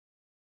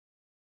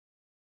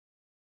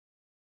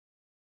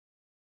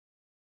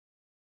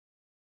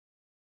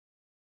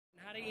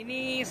Hari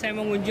ini saya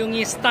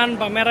mengunjungi stand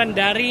pameran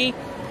dari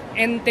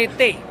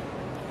NTT,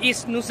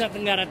 East Nusa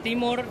Tenggara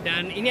Timur,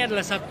 dan ini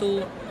adalah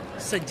satu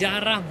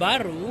sejarah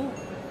baru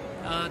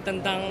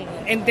tentang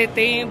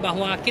NTT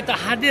bahwa kita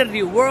hadir di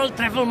World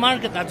Travel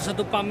Market atau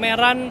satu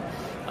pameran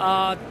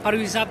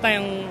pariwisata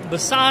yang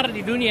besar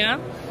di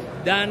dunia,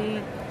 dan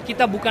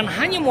kita bukan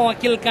hanya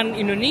mewakilkan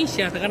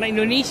Indonesia karena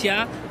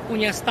Indonesia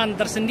punya stand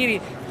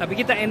tersendiri, tapi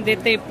kita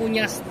NTT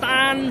punya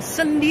stand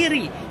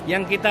sendiri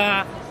yang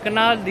kita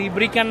kenal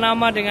diberikan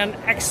nama dengan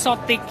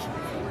Exotic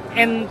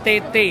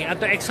NTT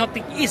atau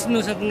Exotic East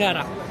Nusa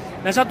Tenggara.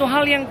 Nah, satu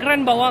hal yang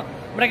keren bahwa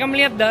mereka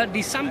melihat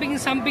di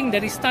samping-samping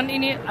dari stand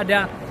ini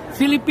ada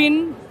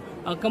Filipina,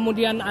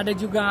 kemudian ada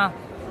juga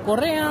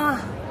Korea,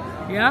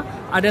 ya,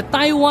 ada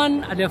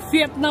Taiwan, ada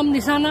Vietnam di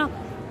sana.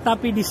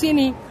 Tapi di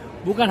sini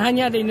bukan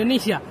hanya ada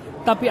Indonesia,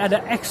 tapi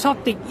ada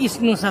Exotic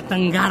East Nusa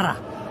Tenggara.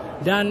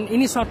 Dan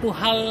ini suatu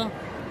hal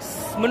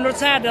menurut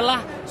saya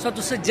adalah suatu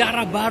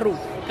sejarah baru.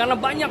 Karena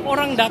banyak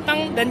orang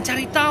datang dan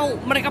cari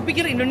tahu. Mereka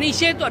pikir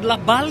Indonesia itu adalah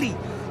Bali.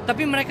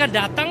 Tapi mereka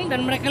datang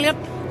dan mereka lihat,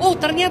 oh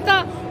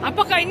ternyata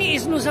apakah ini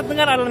East Nusa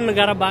Tenggara adalah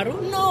negara baru?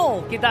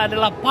 No, kita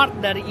adalah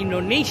part dari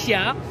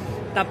Indonesia.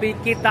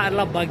 Tapi kita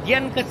adalah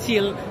bagian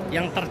kecil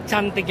yang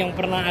tercantik yang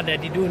pernah ada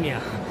di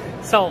dunia.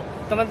 So,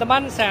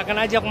 teman-teman, saya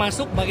akan ajak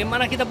masuk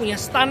bagaimana kita punya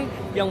stand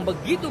yang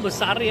begitu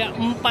besar, ya,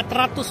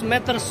 400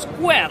 meter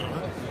square,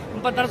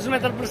 400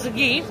 meter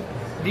persegi,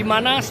 di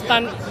mana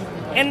stand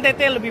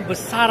NTT lebih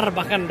besar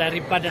bahkan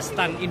daripada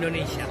stand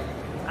Indonesia.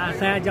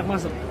 Saya ajak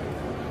masuk.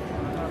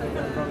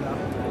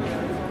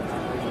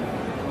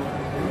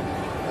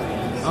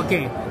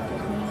 Oke.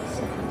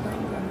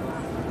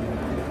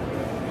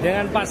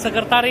 Dengan Pak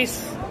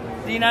Sekretaris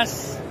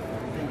Dinas.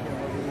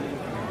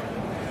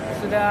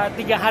 Sudah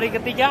 3 hari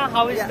ketiga.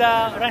 How is the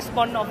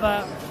response of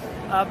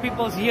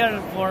people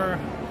here for?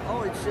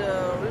 Oh, it's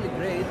really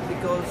great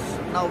because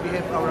now we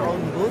have our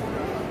own booth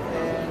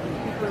and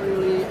people are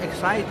really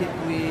excited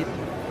with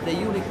the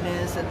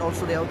uniqueness and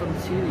also the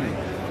authenticity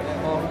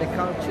of the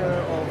culture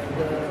of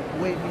the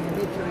weaving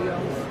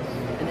materials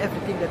and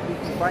everything that we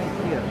can find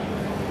here.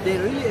 They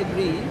really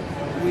agree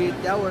with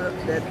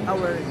that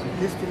our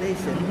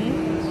destination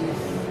is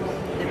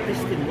the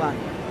pristine one.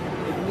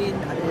 It means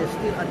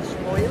still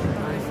unspoiled,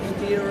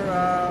 still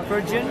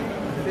virgin,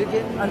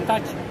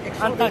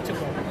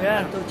 untouchable.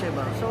 Yeah.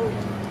 Untouchable. So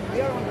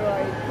we are on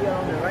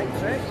the right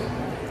track,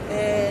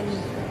 and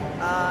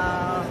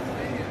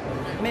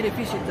many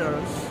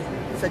visitors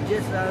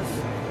suggest us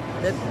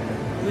that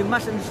we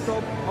mustn't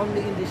stop only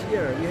in this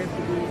year. You have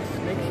to do it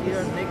next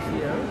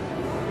year,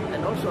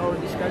 and also our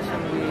discussion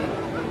with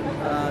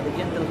the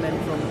gentleman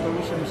from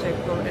tourism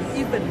sector, and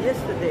even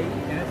yesterday,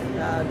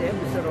 the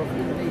ambassador of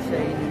Indonesia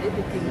in the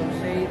United Kingdom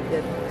said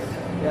that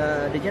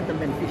the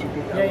gentleman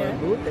visited our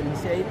booth and he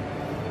said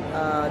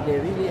they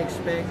really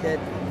expect that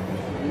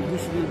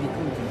this will be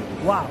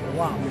continued. Wow.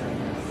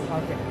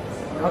 Okay.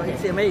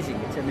 It's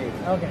amazing.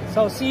 Okay,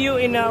 so see you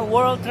in a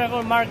World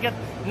Travel Market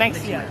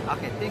next year.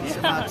 Okay, thank you so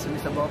much,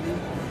 Mr. Bobby.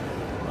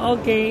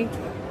 Okay,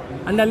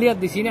 Anda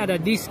lihat di sini ada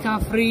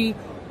Discovery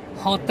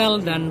Hotel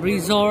dan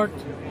Resort,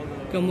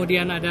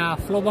 kemudian ada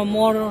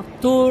Flobamore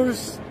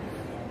Tours,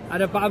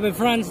 ada Pak Abe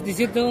France di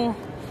situ,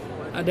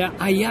 ada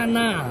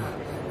Ayana,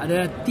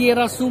 ada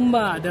Tierra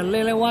Sumba, ada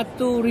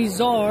Lelewatu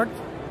Resort,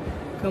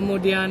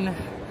 kemudian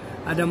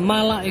ada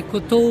Mala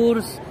Eco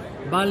Tours,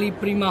 Bali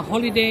Prima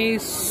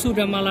Holidays,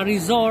 Sudamala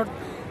Resort,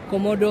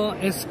 Komodo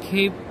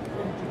Escape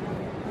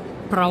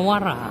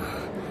Prawara.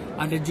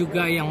 Ada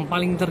juga yang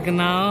paling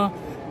terkenal,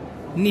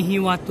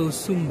 Nihiwatu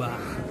Sumba.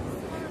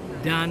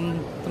 Dan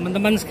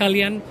teman-teman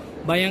sekalian,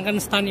 bayangkan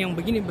stand yang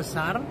begini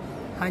besar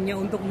hanya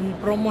untuk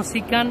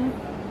mempromosikan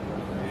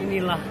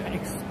inilah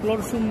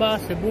Explore Sumba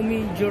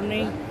Sebumi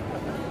Journey.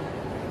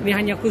 Ini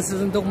hanya khusus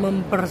untuk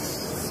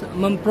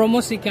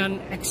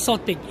mempromosikan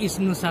Exotic East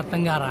Nusa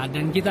Tenggara,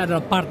 dan kita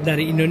adalah part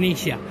dari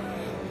Indonesia.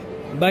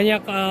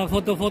 Banyak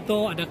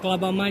foto-foto, ada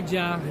kelaba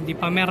maja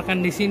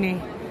dipamerkan di sini,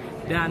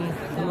 dan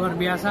luar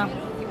biasa.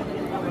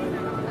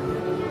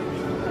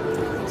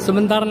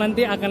 Sebentar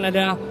nanti akan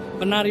ada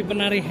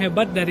penari-penari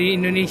hebat dari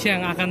Indonesia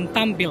yang akan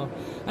tampil.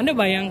 Anda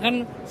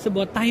bayangkan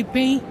sebuah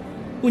Taipei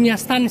punya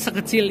stand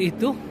sekecil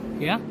itu,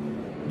 ya,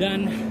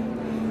 dan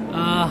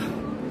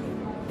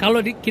kalau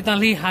kita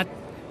lihat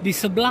di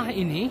sebelah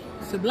ini,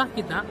 sebelah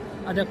kita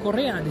ada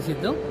Korea di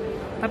situ.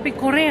 Tapi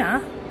Korea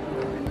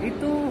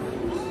itu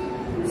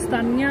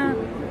standnya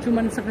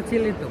cuman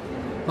sekecil itu.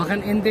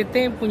 Bahkan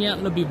NTT punya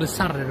lebih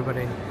besar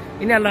daripada ini.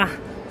 Ini adalah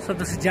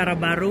suatu sejarah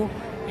baru.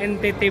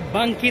 NTT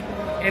bangkit,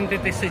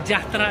 NTT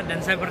sejahtera,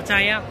 dan saya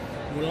percaya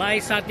mulai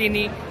saat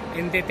ini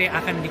NTT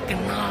akan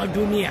dikenal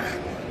dunia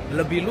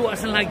lebih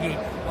luas lagi.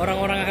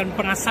 Orang-orang akan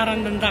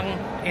penasaran tentang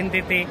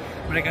NTT,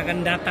 mereka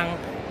akan datang,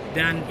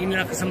 dan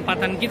inilah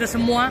kesempatan kita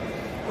semua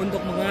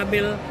untuk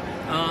mengambil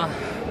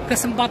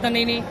kesempatan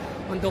ini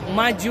untuk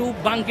maju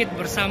bangkit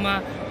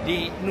bersama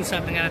di Nusa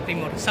Tenggara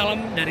Timur.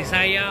 Salam dari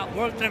saya,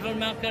 World Travel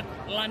Market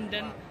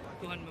London.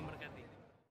 Tuhan memberkati.